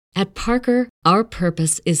At Parker, our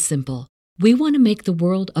purpose is simple. We want to make the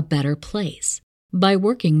world a better place by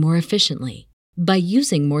working more efficiently, by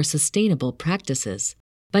using more sustainable practices,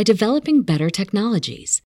 by developing better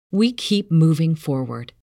technologies. We keep moving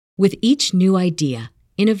forward. With each new idea,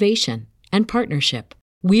 innovation, and partnership,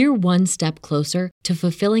 we're one step closer to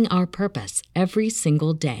fulfilling our purpose every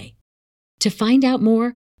single day. To find out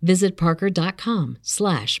more, visit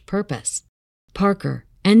parker.com/purpose. Parker,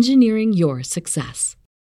 engineering your success.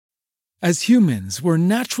 As humans, we're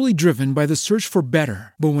naturally driven by the search for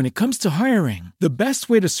better. But when it comes to hiring, the best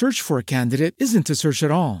way to search for a candidate isn't to search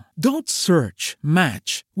at all. Don't search,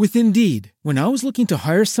 match with Indeed. When I was looking to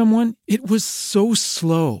hire someone, it was so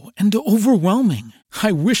slow and overwhelming.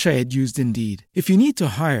 I wish I had used Indeed. If you need to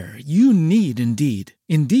hire, you need Indeed.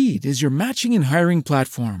 Indeed is your matching and hiring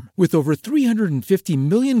platform with over 350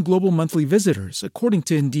 million global monthly visitors, according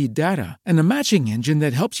to Indeed data, and a matching engine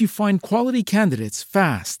that helps you find quality candidates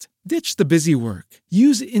fast. Ditch the busy work.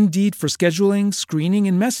 Use Indeed for scheduling, screening,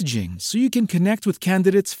 and messaging so you can connect with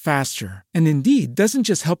candidates faster. And Indeed doesn't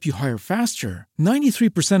just help you hire faster.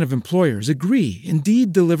 93% of employers agree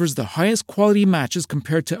Indeed delivers the highest quality matches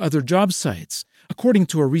compared to other job sites, according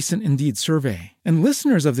to a recent Indeed survey. And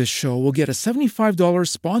listeners of this show will get a $75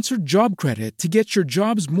 sponsored job credit to get your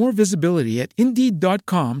jobs more visibility at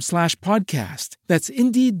Indeed.com/podcast. That's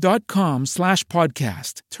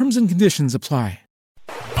Indeed.com/podcast. Terms and conditions apply.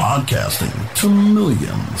 Podcasting to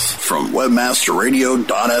millions from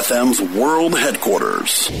WebmasterRadio.fm's world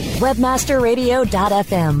headquarters.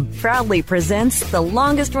 WebmasterRadio.fm proudly presents the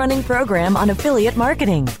longest-running program on affiliate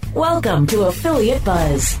marketing. Welcome to Affiliate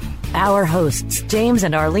Buzz. Our hosts, James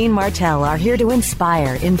and Arlene Martell, are here to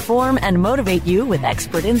inspire, inform, and motivate you with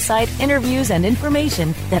expert insight, interviews, and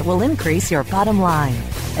information that will increase your bottom line.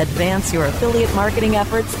 Advance your affiliate marketing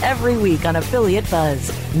efforts every week on Affiliate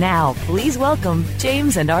Buzz. Now, please welcome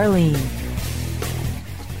James and Arlene.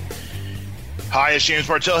 Hi, it's James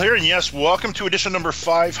Martell here, and yes, welcome to edition number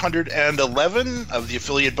 511 of the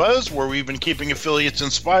Affiliate Buzz, where we've been keeping affiliates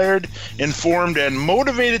inspired, informed, and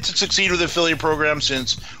motivated to succeed with affiliate programs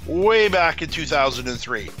since way back in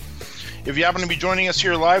 2003. If you happen to be joining us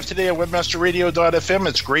here live today at WebmasterRadio.fm,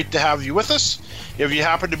 it's great to have you with us. If you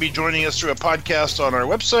happen to be joining us through a podcast on our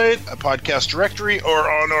website, a podcast directory, or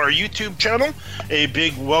on our YouTube channel, a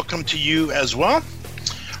big welcome to you as well.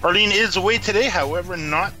 Arlene is away today, however,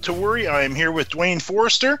 not to worry. I am here with Dwayne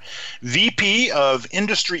Forrester, VP of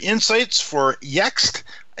Industry Insights for Yext,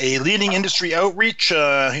 a leading industry outreach,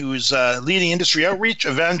 who's leading industry outreach,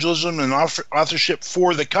 evangelism, and authorship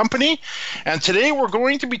for the company. And today we're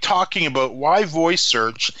going to be talking about why voice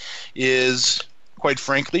search is, quite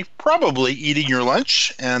frankly, probably eating your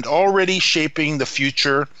lunch and already shaping the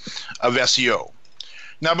future of SEO.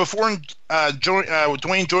 Now, before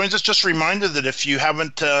Dwayne joins us, just a reminder that if you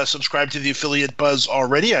haven't subscribed to the Affiliate Buzz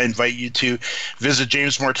already, I invite you to visit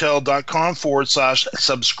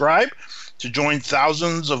jamesmartell.com/subscribe to join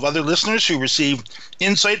thousands of other listeners who receive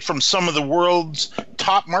insight from some of the world's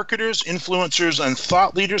top marketers, influencers, and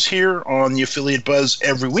thought leaders here on the Affiliate Buzz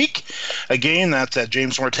every week. Again, that's at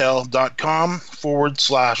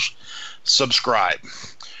jamesmartell.com/subscribe.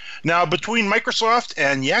 Now, between Microsoft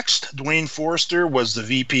and Yext, Dwayne Forrester was the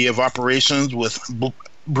VP of Operations with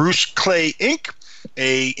Bruce Clay Inc.,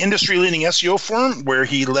 a industry-leading SEO firm where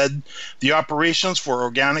he led the operations for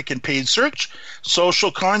organic and paid search,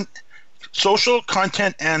 social content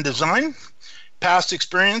and design. Past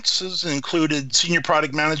experiences included senior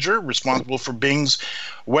product manager responsible for Bing's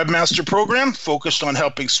Webmaster Program, focused on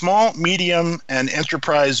helping small, medium, and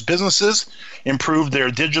enterprise businesses improve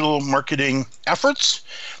their digital marketing efforts.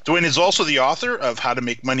 Dwayne is also the author of How to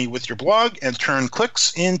Make Money with Your Blog and Turn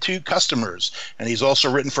Clicks into Customers. And he's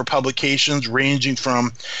also written for publications ranging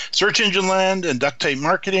from Search Engine Land and Duct Tape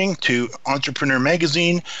Marketing to Entrepreneur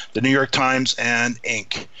Magazine, The New York Times, and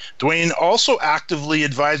Inc. Dwayne also actively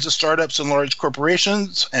advises startups and large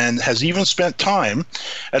corporations and has even spent time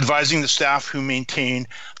advising the staff who maintain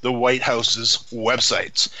the White House's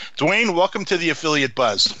websites. Dwayne, welcome to the Affiliate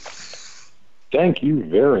Buzz. Thank you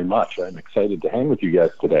very much. I'm excited to hang with you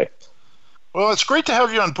guys today. Well, it's great to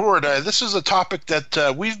have you on board. This is a topic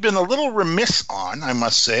that we've been a little remiss on, I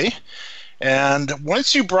must say. And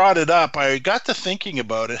once you brought it up, I got to thinking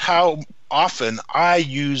about it, how often I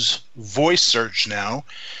use voice search now.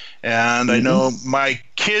 And I know my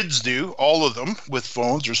kids do, all of them, with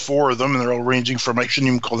phones. There's 4 of them, and they're all ranging from, I shouldn't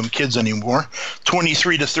even call them kids anymore,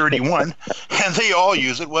 23 to 31. And they all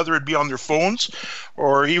use it, whether it be on their phones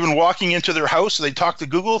or even walking into their house. They talk to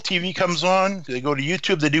Google, TV comes on, they go to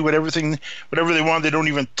YouTube, they do whatever they want. They don't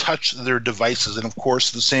even touch their devices. And, of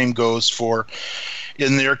course, the same goes for,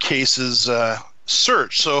 in their cases,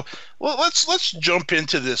 search. So let's jump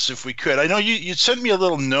into this if we could. I know you sent me a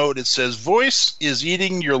little note. It says voice is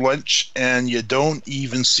eating your lunch and you don't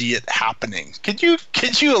even see it happening. Could you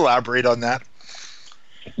elaborate on that?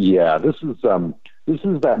 Yeah, this is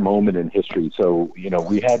that moment in history. So,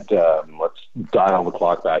 we had, let's dial the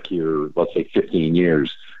clock back here, let's say 15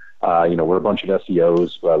 years. We're a bunch of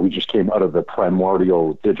SEOs. We just came out of the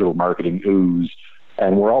primordial digital marketing ooze,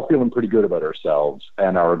 and we're all feeling pretty good about ourselves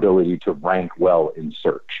and our ability to rank well in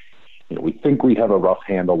search. We think we have a rough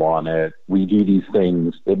handle on it. We do these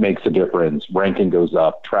things. It makes a difference. Ranking goes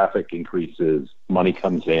up, traffic increases, money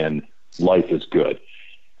comes in, life is good.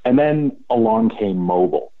 And then along came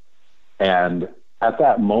mobile. And at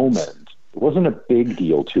that moment, it wasn't a big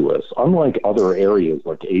deal to us, unlike other areas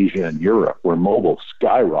like Asia and Europe, where mobile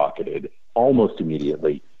skyrocketed almost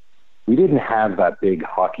immediately. We didn't have that big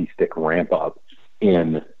hockey stick ramp up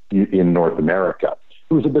in North America.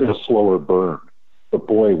 It was a bit of a slower burn. But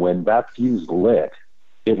boy, when that fuse lit,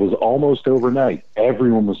 it was almost overnight.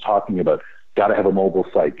 Everyone was talking about, got to have a mobile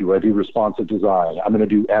site. Do I do responsive design? I'm going to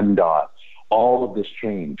do MDOT. All of this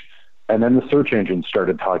changed. And then the search engines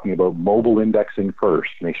started talking about mobile indexing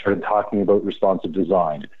first. And they started talking about responsive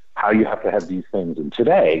design, how you have to have these things. And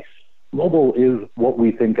today, mobile is what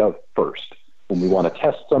we think of first. When we want to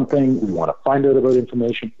test something, we want to find out about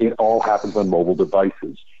information, it all happens on mobile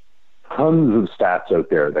devices. Tons of stats out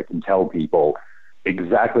there that can tell people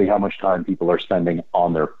exactly how much time people are spending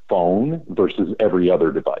on their phone versus every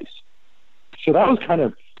other device. So that was kind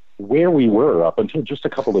of where we were up until just a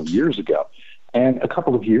couple of years ago. And a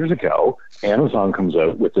couple of years ago, Amazon comes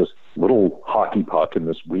out with this little hockey puck and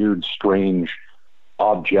this weird, strange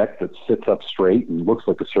object that sits up straight and looks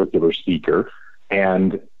like a circular speaker.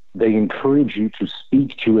 And they encourage you to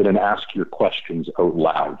speak to it and ask your questions out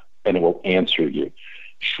loud, and it will answer you.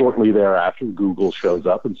 Shortly thereafter, Google shows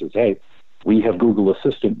up and says, hey, we have Google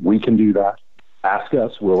Assistant. We can do that. Ask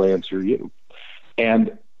us. We'll answer you.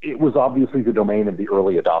 And it was obviously the domain of the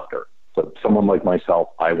early adopter. So someone like myself,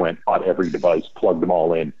 I went on every device, plugged them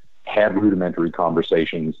all in, had rudimentary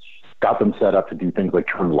conversations, got them set up to do things like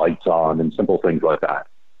turn lights on and simple things like that.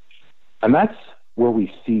 And that's where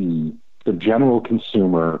we see the general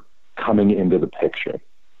consumer coming into the picture.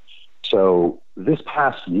 So this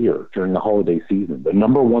past year, during the holiday season, the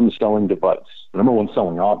number one selling device, the number one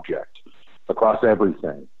selling object across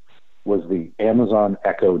everything was the Amazon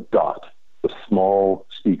Echo Dot, the small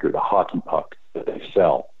speaker, the hockey puck that they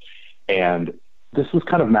sell. And this was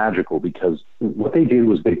kind of magical because what they did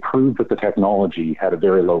was they proved that the technology had a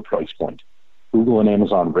very low price point. Google and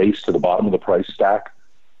Amazon raced to the bottom of the price stack.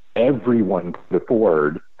 Everyone could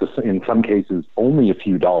afford, in some cases, only a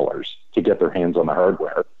few dollars to get their hands on the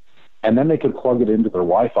hardware. And then they could plug it into their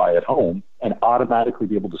Wi-Fi at home and automatically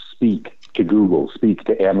be able to speak to Google, speak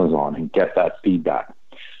to Amazon, and get that feedback.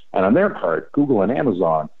 And on their part, Google and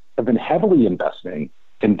Amazon have been heavily investing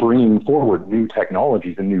in bringing forward new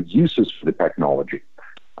technologies and new uses for the technology.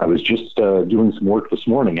 I was just doing some work this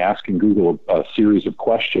morning, asking Google a series of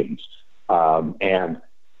questions, and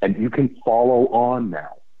you can follow on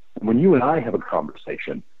now. When you and I have a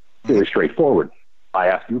conversation, very straightforward. I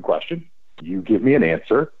ask you a question, you give me an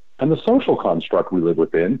answer, and the social construct we live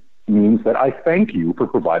within means that I thank you for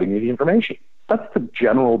providing me the information. That's the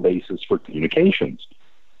general basis for communications.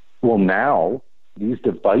 Well, now these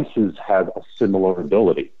devices have a similar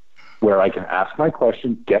ability where I can ask my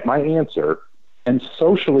question, get my answer, and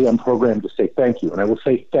socially I'm programmed to say thank you. And I will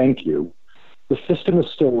say thank you. The system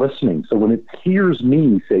is still listening. So when it hears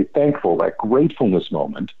me say thankful, that gratefulness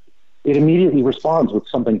moment, it immediately responds with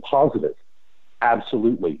something positive.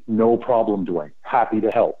 Absolutely. No problem, Dwayne. Happy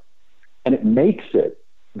to help. And it makes it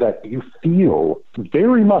that you feel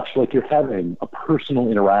very much like you're having a personal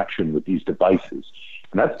interaction with these devices.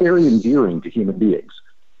 And that's very endearing to human beings.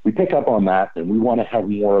 We pick up on that, and we want to have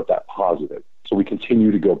more of that positive. So we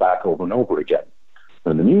continue to go back over and over again.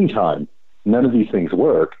 But in the meantime, none of these things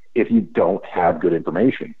work if you don't have good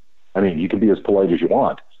information. I mean, you can be as polite as you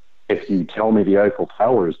want. If you tell me the Eiffel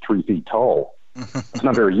Tower is 3 feet tall, it's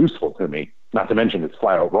not very useful to me, not to mention it's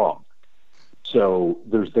flat out wrong. So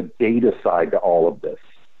there's the data side to all of this.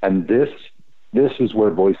 And this is where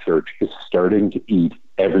voice search is starting to eat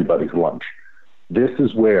everybody's lunch. This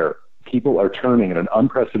is where people are turning at an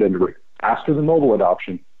unprecedented rate. After the mobile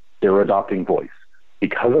adoption, they're adopting voice.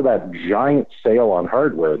 Because of that giant sale on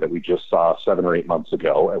hardware that we just saw 7 or 8 months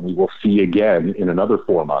ago, and we will see again in another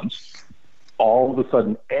 4 months, all of a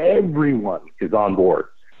sudden everyone is on board,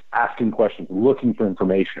 asking questions, looking for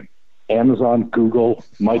information. Amazon, Google,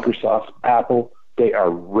 Microsoft, Apple, they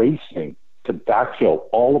are racing to backfill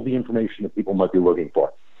all of the information that people might be looking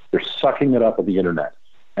for. They're sucking it up of the internet.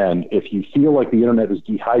 And if you feel like the internet is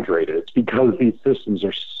dehydrated, it's because these systems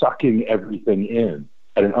are sucking everything in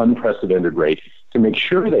at an unprecedented rate to make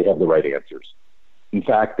sure they have the right answers. In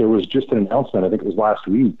fact, there was just an announcement, I think it was last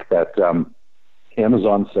week, that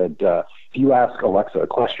Amazon said, if you ask Alexa a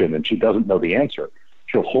question and she doesn't know the answer,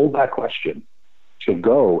 she'll hold that question. She'll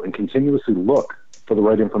go and continuously look for the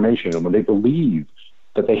right information. And when they believe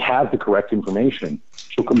that they have the correct information,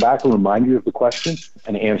 she'll come back and remind you of the question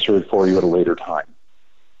and answer it for you at a later time.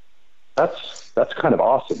 That's kind of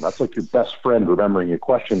awesome. That's like your best friend remembering a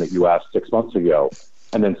question that you asked 6 months ago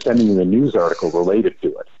and then sending you a news article related to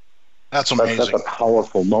it. That's amazing. That's a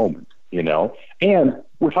powerful moment, you know? And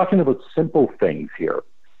we're talking about simple things here,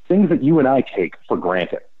 things that you and I take for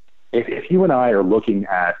granted. If you and I are looking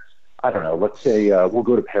at, I don't know, let's say we'll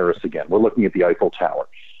go to Paris again. We're looking at the Eiffel Tower.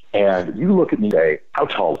 And you look at me and say, how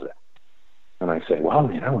tall is it? And I say,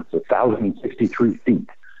 well, you know, it's 1,063 feet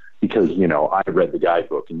because, you know, I read the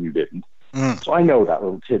guidebook and you didn't. So I know that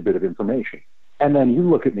little tidbit of information. And then you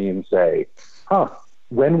look at me and say,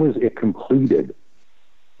 when was it completed?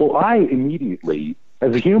 Well, I immediately,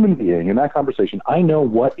 as a human being in that conversation, I know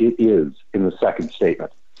what it is in the second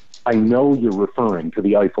statement. I know you're referring to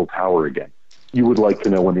the Eiffel Tower again. You would like to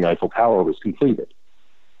know when the Eiffel Tower was completed.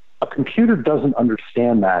 A computer doesn't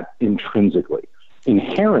understand that intrinsically.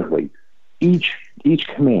 Inherently, each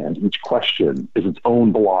command, each question is its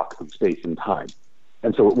own block of space and time.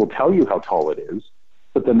 And so it will tell you how tall it is,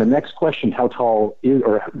 but then the next question, how tall is,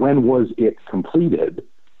 or when was it completed,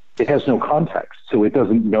 it has no context, so it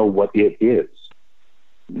doesn't know what it is.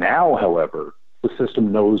 Now, however, the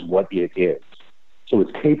system knows what it is. So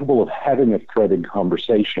it's capable of having a threaded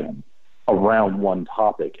conversation around one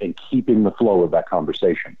topic and keeping the flow of that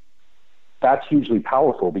conversation. That's hugely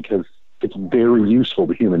powerful because it's very useful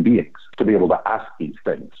to human beings to be able to ask these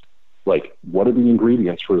things. Like, what are the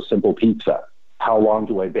ingredients for a simple pizza? How long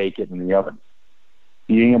do I bake it in the oven?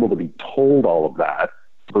 Being able to be told all of that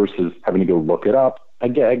versus having to go look it up. I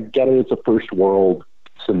get it, it's a first world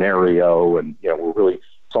scenario and we're really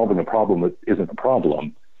solving a problem that isn't a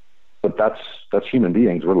problem. But that's human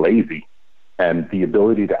beings. We're lazy. And the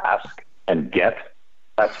ability to ask and get,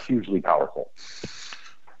 that's hugely powerful.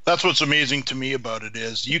 That's what's amazing to me about it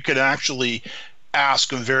is you could actually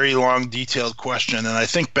ask a very long, detailed question. And I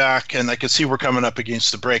think back, and I can see we're coming up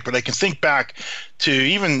against the break, but I can think back to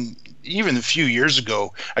even a few years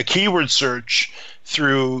ago, a keyword search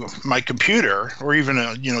through my computer or even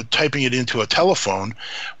typing it into a telephone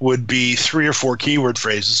would be 3 or 4 keyword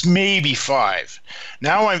phrases, maybe 5.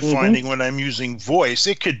 Now I'm finding when I'm using voice,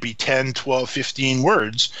 it could be 10, 12, 15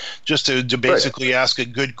 words just to basically ask a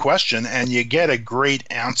good question, and you get a great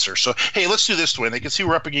answer. So, hey, let's do this, Dwayne. I can see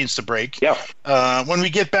we're up against the break. Yeah. When we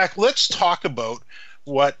get back, let's talk about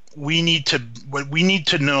what we need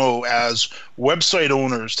to know as website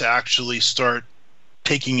owners to actually start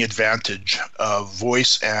taking advantage of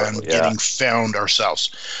voice and getting found ourselves.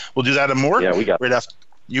 We'll do that and more. Yeah, we got right after.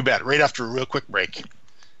 You bet. Right after a real quick break.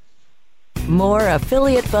 More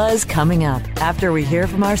Affiliate Buzz coming up after we hear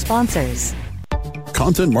from our sponsors.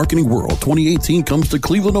 Content Marketing World 2018 comes to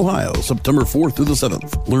Cleveland, Ohio, September 4th through the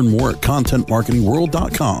 7th. Learn more at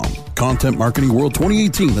contentmarketingworld.com. Content Marketing World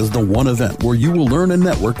 2018 is the one event where you will learn and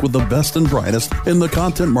network with the best and brightest in the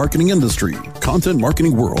content marketing industry. Content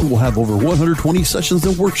Marketing World will have over 120 sessions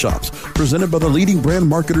and workshops presented by the leading brand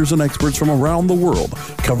marketers and experts from around the world,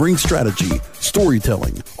 covering strategy,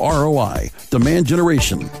 storytelling, ROI, demand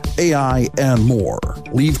generation, AI, and more.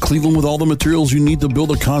 Leave Cleveland with all the materials you need to build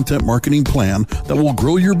a content marketing plan that will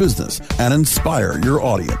grow your business and inspire your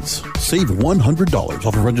audience. Save $100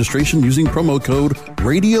 off of registration using promo code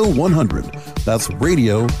RADIO100. That's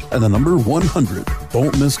radio and the number 100.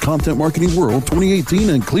 Don't miss Content Marketing World 2018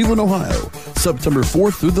 in Cleveland, Ohio, September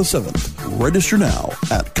 4th through the 7th. Register now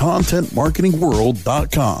at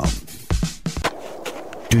contentmarketingworld.com.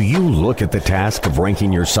 Do you look at the task of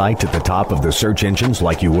ranking your site at the top of the search engines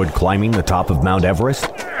like you would climbing the top of Mount Everest?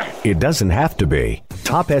 It doesn't have to be.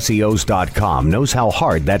 TopSEOs.com knows how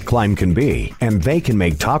hard that climb can be, and they can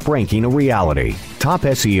make top ranking a reality. Top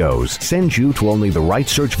SEOs sends you to only the right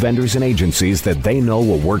search vendors and agencies that they know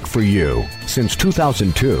will work for you. Since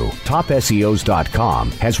 2002,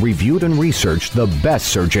 TopSEOs.com has reviewed and researched the best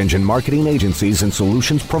search engine marketing agencies and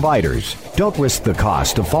solutions providers. Don't risk the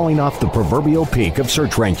cost of falling off the proverbial peak of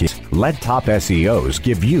search rankings. Let Top SEOs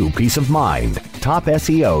give you peace of mind.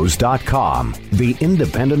 TopSEOs.com, the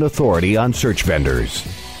independent authority on search vendors.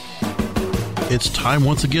 It's time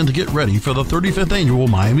once again to get ready for the 35th Annual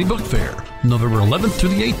Miami Book Fair, November 11th through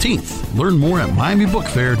the 18th. Learn more at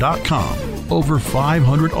MiamiBookFair.com. Over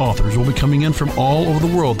 500 authors will be coming in from all over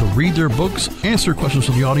the world to read their books, answer questions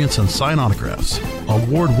from the audience, and sign autographs.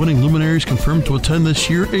 Award-winning luminaries confirmed to attend this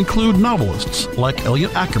year include novelists like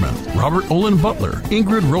Elliot Ackerman, Robert Olin Butler,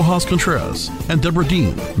 Ingrid Rojas Contreras, and Deborah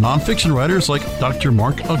Dean. Non-fiction writers like Dr.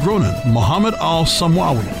 Mark Agronin, Mohammed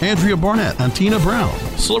Al-Samwawi, Andrea Barnett, and Tina Brown.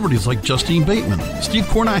 Celebrities like Justine Bateman, Steve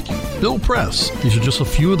Kornacki, Bill Press. These are just a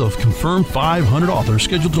few of the confirmed 500 authors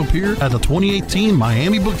scheduled to appear at the 2018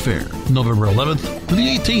 Miami Book Fair, November 11th to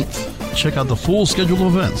the 18th. Check out the full schedule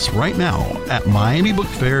of events right now at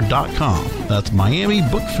miamibookfair.com. That's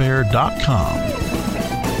miamibookfair.com.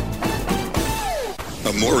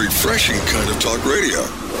 A more refreshing kind of talk radio.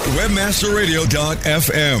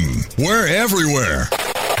 Webmasterradio.fm. We're everywhere.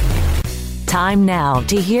 Time now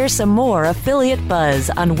to hear some more affiliate buzz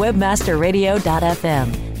on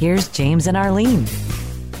webmasterradio.fm. Here's James and Arlene.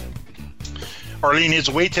 Arlene is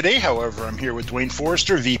away today. However, I'm here with Dwayne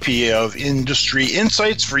Forrester, VP of Industry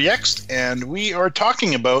Insights for Yext, and we are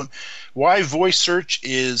talking about why voice search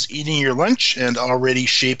is eating your lunch and already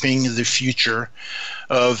shaping the future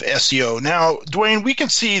of SEO. Now, Dwayne, we can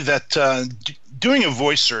see that doing a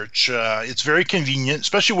voice search, it's very convenient,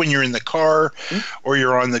 especially when you're in the car or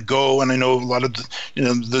you're on the go. And I know a lot of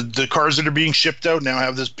the cars that are being shipped out now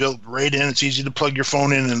have this built right in. It's easy to plug your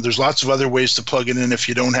phone in, and there's lots of other ways to plug it in if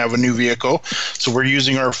you don't have a new vehicle. So we're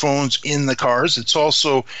using our phones in the cars. It's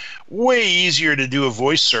also way easier to do a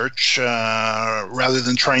voice search rather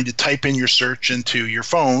than trying to type in your search into your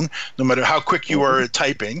phone, no matter how quick you are at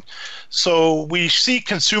typing. So we see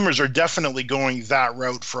consumers are definitely going that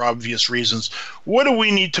route for obvious reasons. What do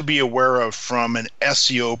we need to be aware of from an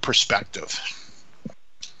SEO perspective?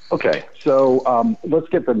 Okay, so let's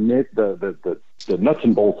get the nuts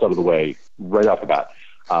and bolts out of the way right off the bat.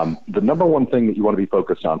 The number one thing that you want to be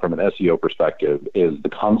focused on from an SEO perspective is the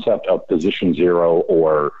concept of position zero,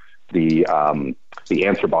 or the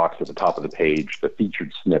answer box at the top of the page, the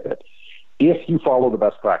featured snippet. If you follow the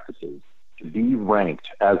best practices to be ranked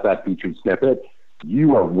as that featured snippet,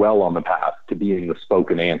 you are well on the path to being the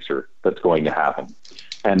spoken answer that's going to happen.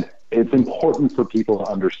 And it's important for people to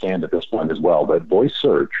understand at this point as well that voice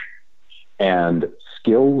search and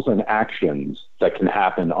skills and actions that can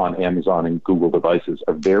happen on Amazon and Google devices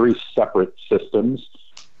are very separate systems,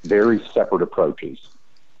 very separate approaches.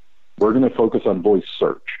 We're going to focus on voice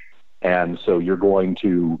search. And so you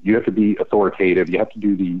have to be authoritative. You have to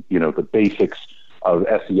do the basics of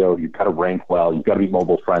SEO. You've got to rank well. You've got to be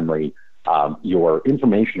mobile friendly. Your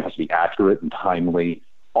information has to be accurate and timely.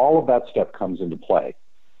 All of that stuff comes into play.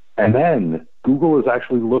 And then Google is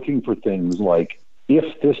actually looking for things like,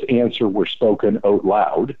 if this answer were spoken out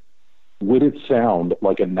loud, would it sound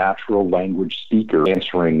like a natural language speaker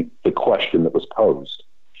answering the question that was posed?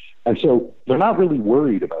 And so they're not really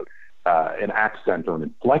worried about an accent or an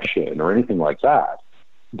inflection or anything like that.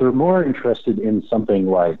 They're more interested in something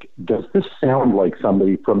like, does this sound like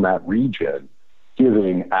somebody from that region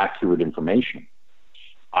giving accurate information?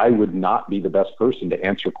 I would not be the best person to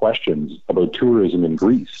answer questions about tourism in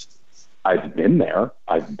Greece. I've been there.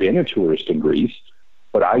 I've been a tourist in Greece,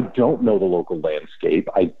 but I don't know the local landscape.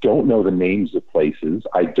 I don't know the names of places.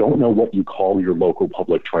 I don't know what you call your local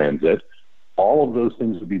public transit. All of those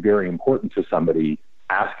things would be very important to somebody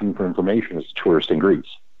asking for information as a tourist in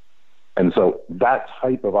Greece. And so that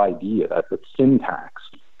type of idea, that the syntax,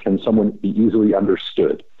 can someone be easily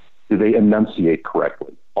understood? Do they enunciate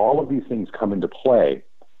correctly? All of these things come into play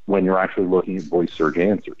when you're actually looking at voice search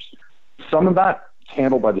answers. Some of that is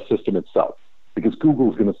handled by the system itself, because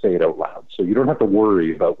Google is going to say it out loud. So you don't have to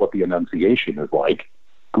worry about what the enunciation is like.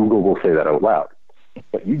 Google will say that out loud.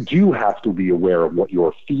 But you do have to be aware of what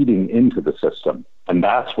you're feeding into the system, and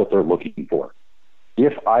that's what they're looking for.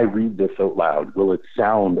 If I read this out loud, will it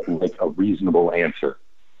sound like a reasonable answer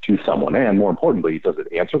to someone? And more importantly, does it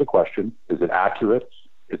answer the question? Is it accurate?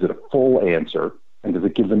 Is it a full answer? And does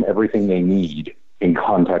it give them everything they need in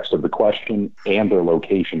context of the question and their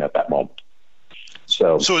location at that moment?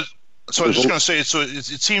 So I was just going to say, so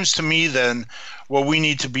it seems to me then what we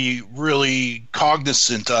need to be really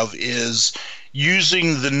cognizant of is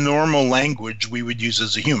using the normal language we would use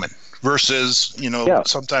as a human versus,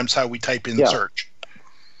 sometimes how we type in search.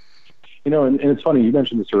 And it's funny, you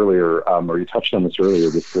mentioned this earlier, or you touched on this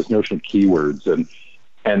earlier, this notion of keywords.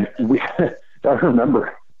 And we, I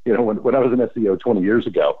remember, when I was an SEO 20 years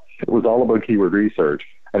ago, it was all about keyword research,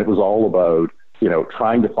 and it was all about,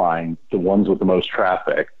 trying to find the ones with the most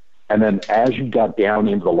traffic. And then as you got down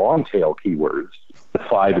into the long tail keywords, the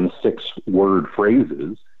 5 and 6 word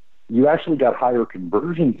phrases, you actually got higher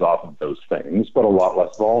conversions off of those things, but a lot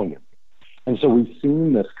less volume. And so we've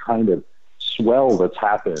seen this kind of swell that's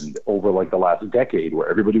happened over like the last decade where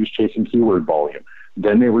everybody was chasing keyword volume.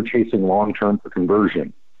 Then they were chasing long-term for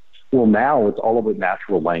conversion. Well, now it's all about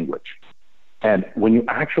natural language. And when you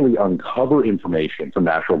actually uncover information from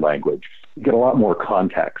natural language, you get a lot more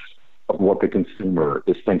context of what the consumer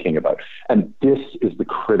is thinking about. And this is the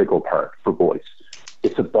critical part for voice.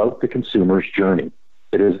 It's about the consumer's journey.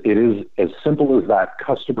 It is as simple as that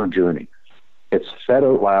customer journey. It's said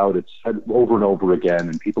out loud, it's said over and over again,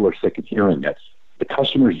 and people are sick of hearing it. The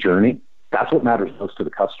customer's journey, that's what matters most to the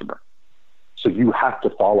customer. So you have to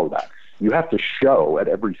follow that. You have to show at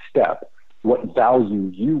every step what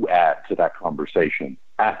value you add to that conversation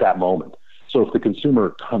at that moment. So if the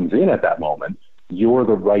consumer comes in at that moment, you're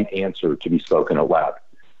the right answer to be spoken out loud.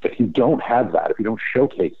 If you don't have that, if you don't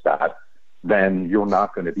showcase that, then you're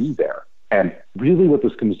not going to be there. And really what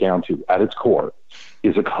this comes down to at its core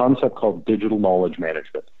is a concept called digital knowledge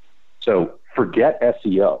management. So forget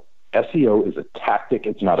SEO. SEO is a tactic.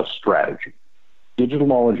 It's not a strategy. Digital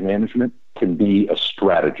knowledge management can be a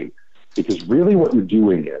strategy because really what you're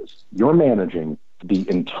doing is you're managing the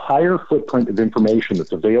entire footprint of information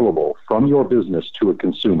that's available from your business to a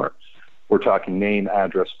consumer. We're talking name,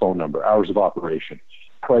 address, phone number, hours of operation,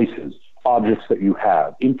 prices, objects that you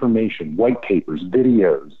have, information, white papers,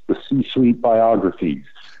 videos, the C-suite biographies,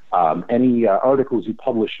 any articles you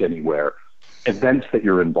published anywhere, events that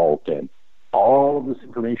you're involved in. All of this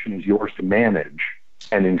information is yours to manage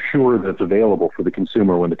and ensure that it's available for the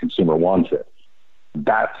consumer when the consumer wants it.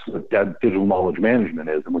 That's what digital knowledge management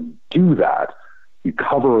is. And when you do that, you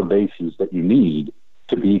cover the bases that you need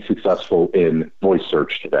to be successful in voice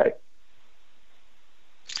search today.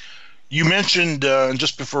 You mentioned,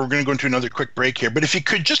 just before we're going to go into another quick break here, but if you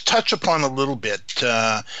could just touch upon a little bit,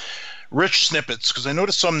 rich snippets, because I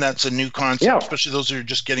noticed that's a new concept, especially those who are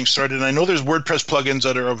just getting started. And I know there's WordPress plugins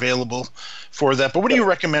that are available for that, but what do you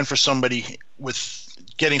recommend for somebody with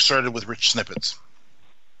getting started with rich snippets?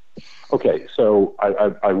 Okay, so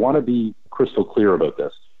I want to be crystal clear about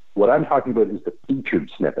this. What I'm talking about is the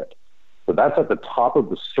featured snippet. So that's at the top of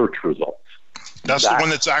the search results. That's the one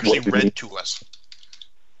that's actually read to us.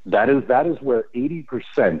 That is where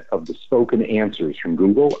 80% of the spoken answers from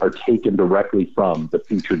Google are taken directly from the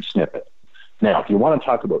featured snippet. Now, if you want to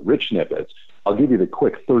talk about rich snippets, I'll give you the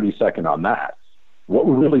quick 30-second on that. What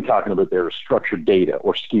we're really talking about there is structured data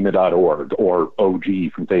or schema.org or OG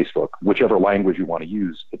from Facebook, whichever language you want to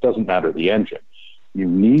use. It doesn't matter the engine. You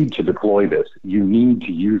need to deploy this. You need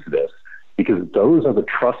to use this because those are the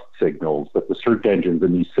trust signals that the search engines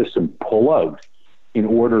and these systems pull out in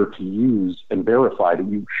order to use and verify that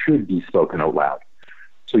you should be spoken out loud.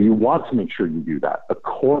 So you want to make sure you do that. A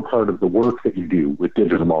core part of the work that you do with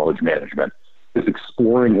digital knowledge management is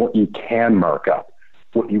exploring what you can mark up,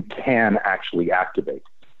 what you can actually activate.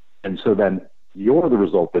 And so then you're the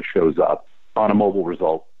result that shows up on a mobile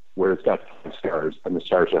result where it's got 5 stars and the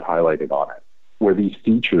stars are highlighted on it, where these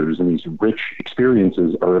features and these rich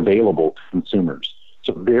experiences are available to consumers.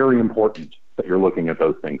 So very important that you're looking at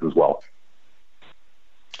those things as well.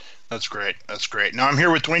 That's great. That's great. Now I'm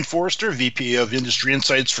here with Dwayne Forrester, VP of Industry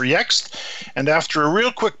Insights for Yext. And after a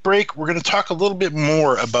real quick break, we're going to talk a little bit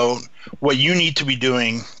more about what you need to be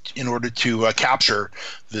doing in order to capture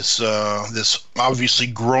this obviously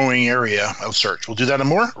growing area of search. We'll do that and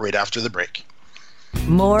more right after the break.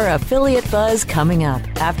 More Affiliate Buzz coming up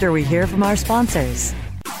after we hear from our sponsors.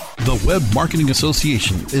 The Web Marketing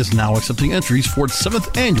Association is now accepting entries for its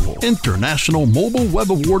 7th annual International Mobile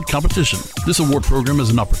Web Award competition. This award program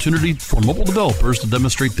is an opportunity for mobile developers to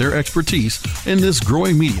demonstrate their expertise in this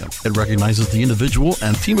growing medium. It recognizes the individual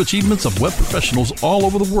and team achievements of web professionals all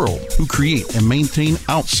over the world who create and maintain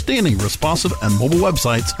outstanding responsive and mobile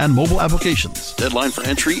websites and mobile applications. Deadline for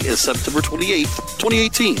entry is September 28th,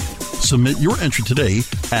 2018. Submit your entry today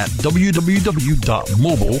at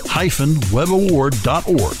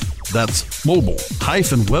www.mobile-webaward.org. That's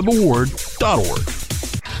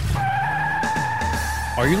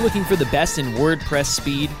mobile-webaward.org. Are you looking for the best in WordPress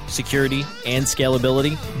speed, security, and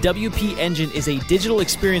scalability? WP Engine is a digital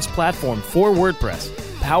experience platform for WordPress,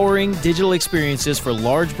 powering digital experiences for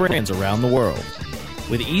large brands around the world.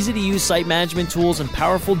 With easy-to-use site management tools and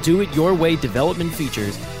powerful do-it-your-way development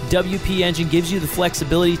features, WP Engine gives you the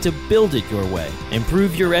flexibility to build it your way.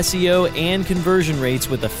 Improve your SEO and conversion rates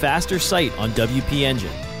with a faster site on WP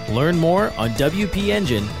Engine. Learn more on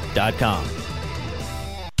WPEngine.com.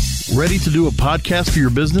 Ready to do a podcast for your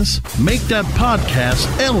business? Make that podcast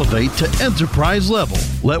elevate to enterprise level.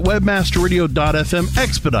 Let webmasterradio.fm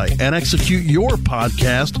expedite and execute your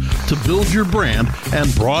podcast to build your brand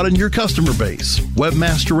and broaden your customer base.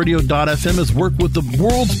 Webmasterradio.fm has worked with the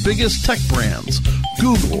world's biggest tech brands,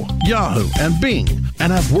 Google, Yahoo, and Bing,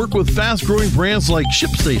 and have worked with fast-growing brands like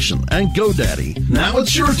ShipStation and GoDaddy. Now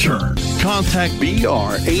it's your turn. Contact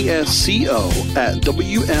BRASCO at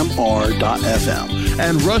WMR.FM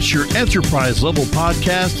and rush your enterprise-level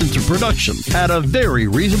podcast into production at a very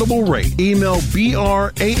reasonable rate. Email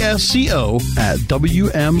BRASCO at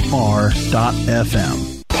WMR.FM.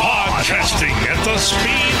 Podcasting at the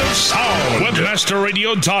speed of sound.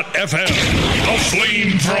 Webmasterradio.fm, the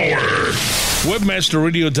flamethrower.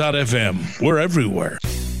 Webmasterradio.fm, we're everywhere.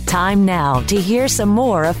 Time now to hear some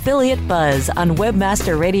more affiliate buzz on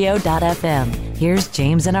Webmasterradio.fm. Here's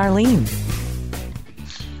James and Arlene.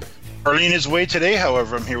 Arlene is away today.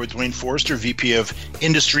 However, I'm here with Dwayne Forrester, VP of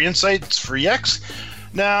Industry Insights for Yext.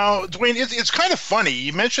 Now, Dwayne, it's kind of funny.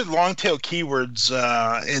 You mentioned long-tail keywords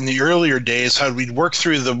in the earlier days, how we'd work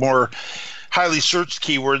through the more highly searched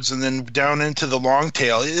keywords and then down into the long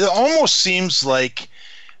tail. It almost seems like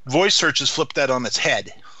voice search has flipped that on its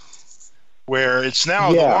head, where it's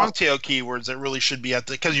now the long-tail keywords that really should be at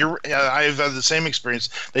the – because I've had the same experience.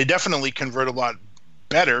 They definitely convert a lot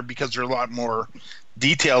better because they're a lot more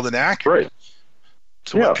detailed and accurate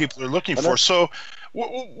to what people are looking for. So –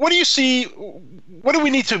 what do you see? What do we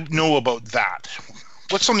need to know about that?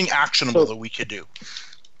 What's something actionable that we could do?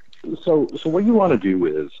 So what you want to do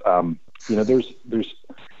is, there's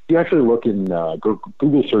you actually look in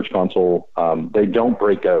Google Search Console. They don't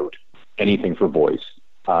break out anything for voice.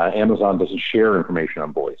 Amazon doesn't share information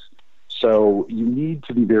on voice. So you need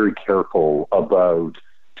to be very careful about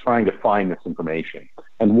trying to find this information.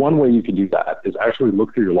 And one way you can do that is actually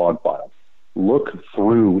look through your log file. Look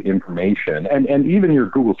through information, and even your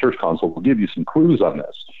Google Search Console will give you some clues on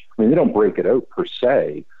this. I mean, they don't break it out per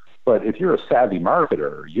se, but if you're a savvy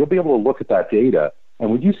marketer, you'll be able to look at that data,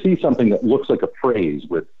 and when you see something that looks like a phrase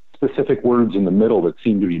with specific words in the middle that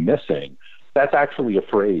seem to be missing, that's actually a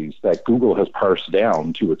phrase that Google has parsed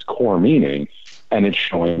down to its core meaning, and it's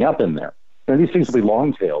showing up in there. Now, these things will be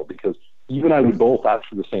long tail because you and I would both ask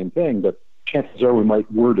for the same thing, but chances are we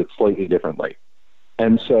might word it slightly differently.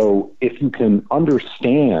 And so if you can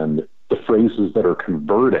understand the phrases that are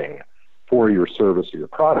converting for your service or your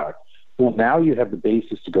product, well, now you have the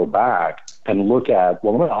basis to go back and look at,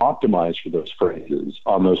 well, I'm going to optimize for those phrases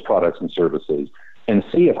on those products and services and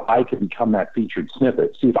see if I can become that featured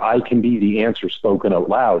snippet, see if I can be the answer spoken out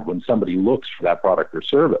loud when somebody looks for that product or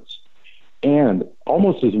service. And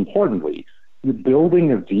almost as importantly, you're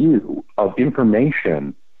building a view of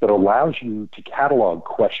information that allows you to catalog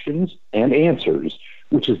questions and answers,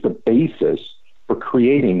 which is the basis for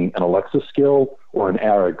creating an Alexa skill or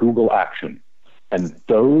a Google action. And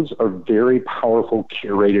those are very powerful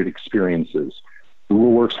curated experiences.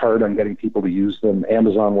 Google works hard on getting people to use them.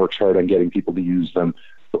 Amazon works hard on getting people to use them.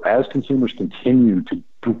 So as consumers continue to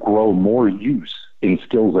grow more use in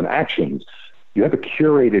skills and actions, you have a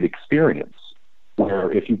curated experience where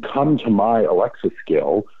if you come to my Alexa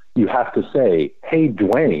skill, you have to say, hey,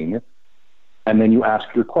 Dwayne, and then you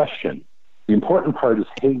ask your question. The important part is,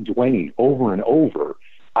 hey, Dwayne, over and over.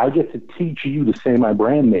 I get to teach you to say my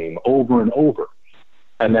brand name over and over.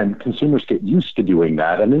 And then consumers get used to doing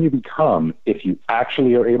that. And then you become, if you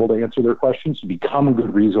actually are able to answer their questions, you become a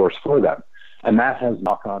good resource for them. And that has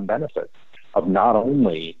knock-on benefits of not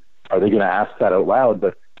only are they going to ask that out loud,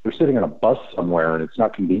 but they're sitting on a bus somewhere and it's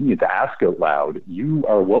not convenient to ask out loud. You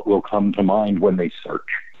are what will come to mind when they search.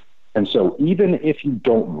 And so even if you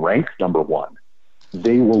don't rank number one,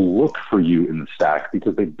 they will look for you in the stack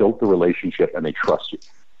because they built the relationship and they trust you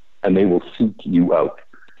and they will seek you out.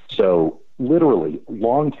 So literally,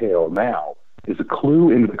 long tail now is a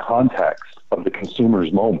clue into the context of the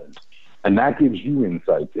consumer's moment. And that gives you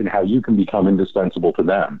insights in how you can become indispensable to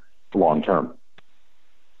them long term.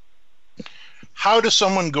 How does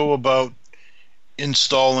someone go about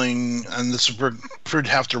installing, and this we're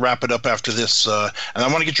have to wrap it up after this, and I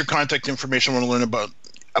want to get your contact information. I want to learn about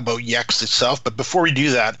Yext itself, but before we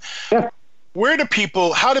do that, how do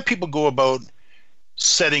people go about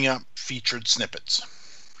setting up featured snippets?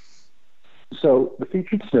 So the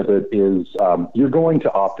featured snippet is you're going to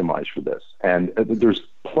optimize for this, and there's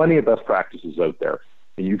plenty of best practices out there.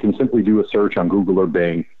 You can simply do a search on Google or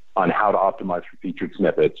Bing on how to optimize for featured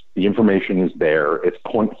snippets. The information is there. It's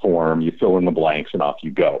point form. You fill in the blanks and off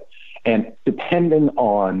you go. And depending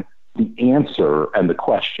on the answer and the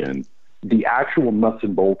question, the actual nuts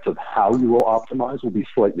and bolts of how you will optimize will be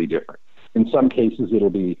slightly different. In some cases, it'll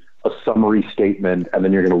be a summary statement, and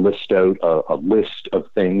then you're going to list out a list of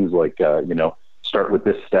things like, start with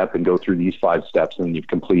this step and go through these 5 steps, and you've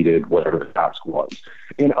completed whatever the task was.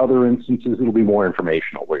 In other instances, it'll be more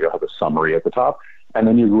informational, where you'll have a summary at the top, and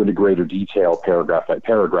then you go into greater detail, paragraph by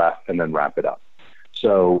paragraph, and then wrap it up.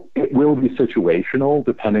 So it will be situational,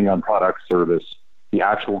 depending on product, service, the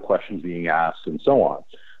actual questions being asked, and so on.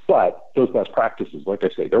 But those best practices, like I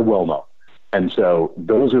say, they're well known. And so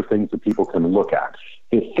those are things that people can look at.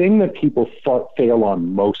 The thing that people fail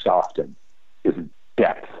on most often is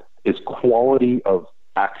depth, is quality of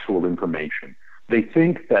actual information. They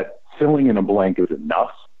think that filling in a blank is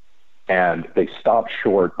enough, and they stop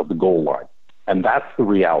short of the goal line. And that's the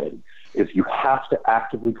reality, is you have to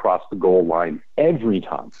actively cross the goal line every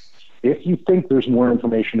time. If you think there's more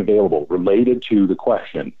information available related to the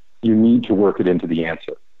question, you need to work it into the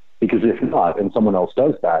answer. Because if not, and someone else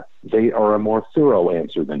does that, they are a more thorough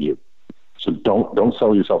answer than you. So don't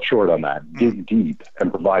sell yourself short on that. Dig deep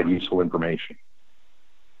and provide useful information.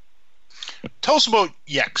 Tell us about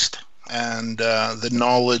Yext and the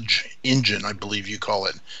knowledge engine, I believe you call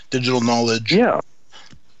it. Digital knowledge. Yeah.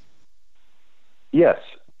 Yes.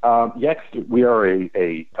 Yext, we are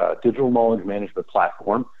a digital knowledge management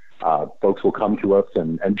platform. Folks will come to us,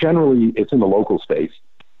 and generally it's in the local space,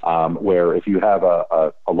 where if you have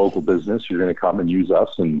a local business, you're going to come and use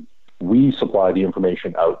us, and we supply the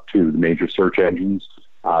information out to the major search engines.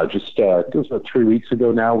 It was about 3 weeks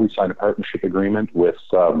ago now, we signed a partnership agreement with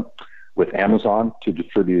Amazon to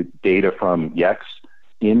distribute data from Yext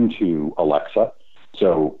into Alexa.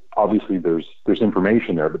 So obviously there's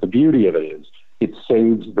information there, but the beauty of it is it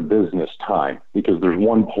saves the business time, because there's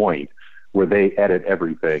one point where they edit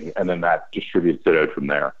everything and then that distributes it out from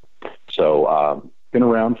there. So been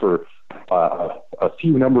around for a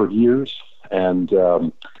few number of years, and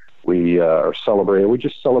we are celebrating. We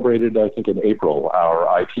just celebrated, I think, in April, our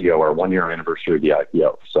IPO, our 1-year anniversary of the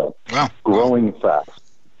IPO. So growing fast.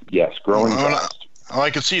 Yes, growing fast. I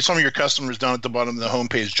can see some of your customers down at the bottom of the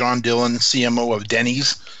homepage. John Dillon, CMO of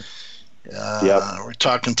Denny's. We're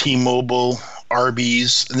talking T-Mobile,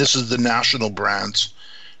 Arby's, and this is the national brands.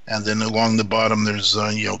 And then along the bottom, there's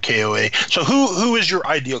KOA. So who is your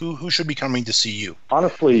ideal? Who should be coming to see you?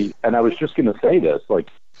 Honestly, and I was just going to say this, like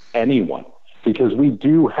anyone, because we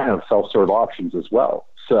do have self-serve options as well.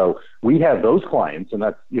 So we have those clients, and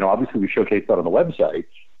that's, obviously we showcase that on the website,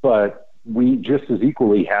 but we just as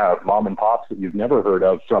equally have mom and pops that you've never heard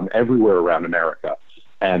of from everywhere around America.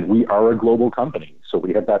 And we are a global company. So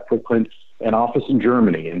we have that footprint, an office in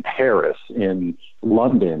Germany, in Paris, in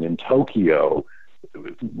London, in Tokyo.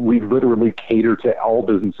 We literally cater to all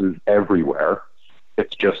businesses everywhere.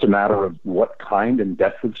 It's just a matter of what kind and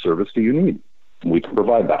depth of service do you need. We can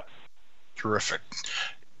provide that. Terrific.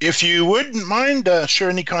 If you wouldn't mind, share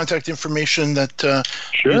any contact information that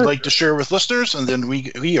you'd like to share with listeners, and then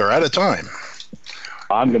we are out of time.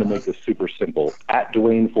 I'm going to make this super simple. At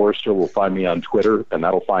Dwayne Forrester will find me on Twitter, and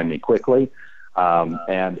that'll find me quickly.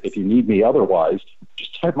 And if you need me otherwise,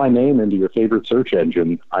 just type my name into your favorite search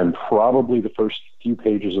engine. I'm probably the first few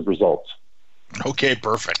pages of results. Okay,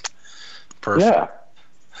 perfect. Yeah.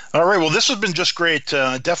 All right. Well, this has been just great.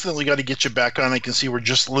 Definitely got to get you back on. I can see we're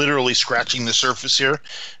just literally scratching the surface here,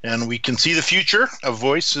 and we can see the future of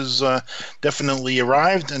voice is definitely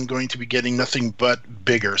arrived and going to be getting nothing but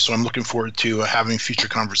bigger. So I'm looking forward to having future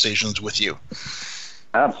conversations with you.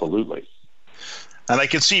 Absolutely. And I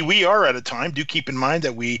can see we are out of time. Do keep in mind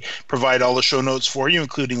that we provide all the show notes for you,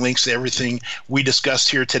 including links to everything we discussed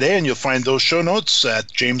here today. And you'll find those show notes at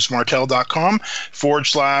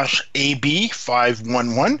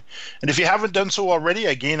jamesmartell.com/AB511. And if you haven't done so already,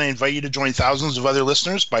 again, I invite you to join thousands of other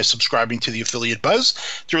listeners by subscribing to the Affiliate Buzz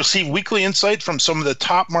to receive weekly insight from some of the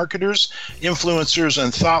top marketers, influencers,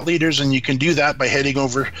 and thought leaders. And you can do that by heading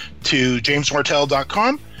over to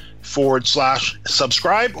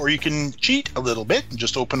jamesmartell.com/subscribe, or you can cheat a little bit and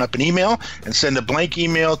just open up an email and send a blank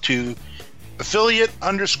email to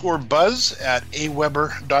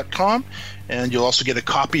affiliate_buzz@aweber.com, and you'll also get a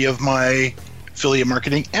copy of my affiliate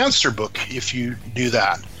marketing answer book if you do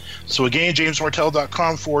that. So again,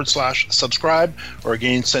 jamesmartell.com/subscribe, or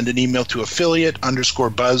again, send an email to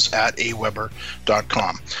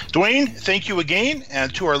affiliate_buzz@aweber.com. Dwayne, thank you again,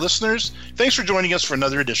 and to our listeners, thanks for joining us for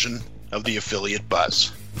another edition of the Affiliate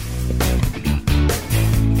Buzz.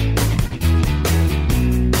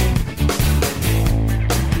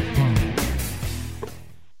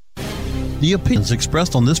 The opinions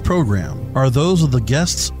expressed on this program are those of the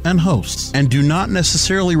guests and hosts and do not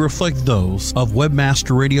necessarily reflect those of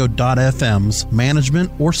webmasterradio.fm's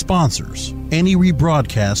management or sponsors. Any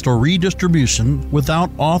rebroadcast or redistribution without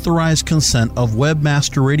authorized consent of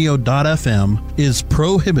webmasterradio.fm is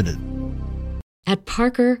prohibited. At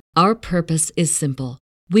Parker, our purpose is simple.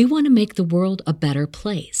 We want to make the world a better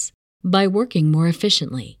place by working more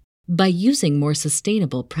efficiently, by using more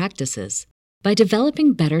sustainable practices, by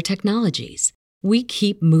developing better technologies. We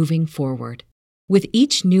keep moving forward. With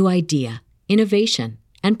each new idea, innovation,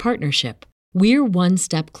 and partnership, we're one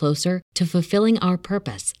step closer to fulfilling our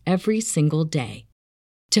purpose every single day.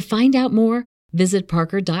 To find out more, visit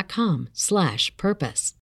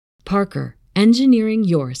parker.com/purpose. Parker, engineering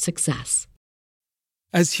your success.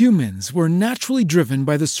 As humans, we're naturally driven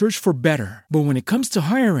by the search for better. But when it comes to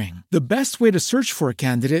hiring, the best way to search for a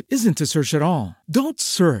candidate isn't to search at all. Don't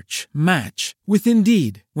search, match with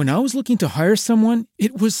Indeed. When I was looking to hire someone,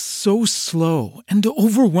 it was so slow and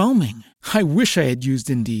overwhelming. I wish I had used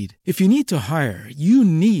Indeed. If you need to hire, you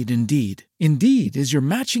need Indeed. Indeed is your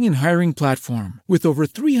matching and hiring platform with over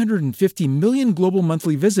 350 million global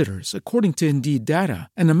monthly visitors, according to Indeed data,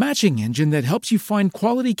 and a matching engine that helps you find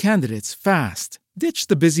quality candidates fast. Ditch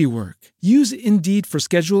the busy work. Use Indeed for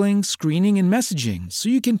scheduling, screening, and messaging so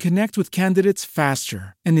you can connect with candidates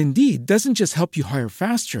faster. And Indeed doesn't just help you hire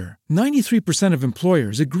faster. 93% of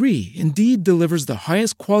employers agree Indeed delivers the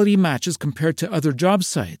highest quality matches compared to other job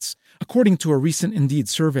sites, according to a recent Indeed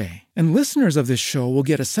survey. And listeners of this show will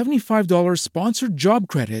get a $75 sponsored job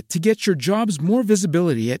credit to get your jobs more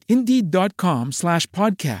visibility at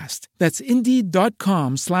Indeed.com/podcast. That's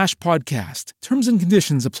Indeed.com/podcast. Terms and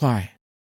conditions apply.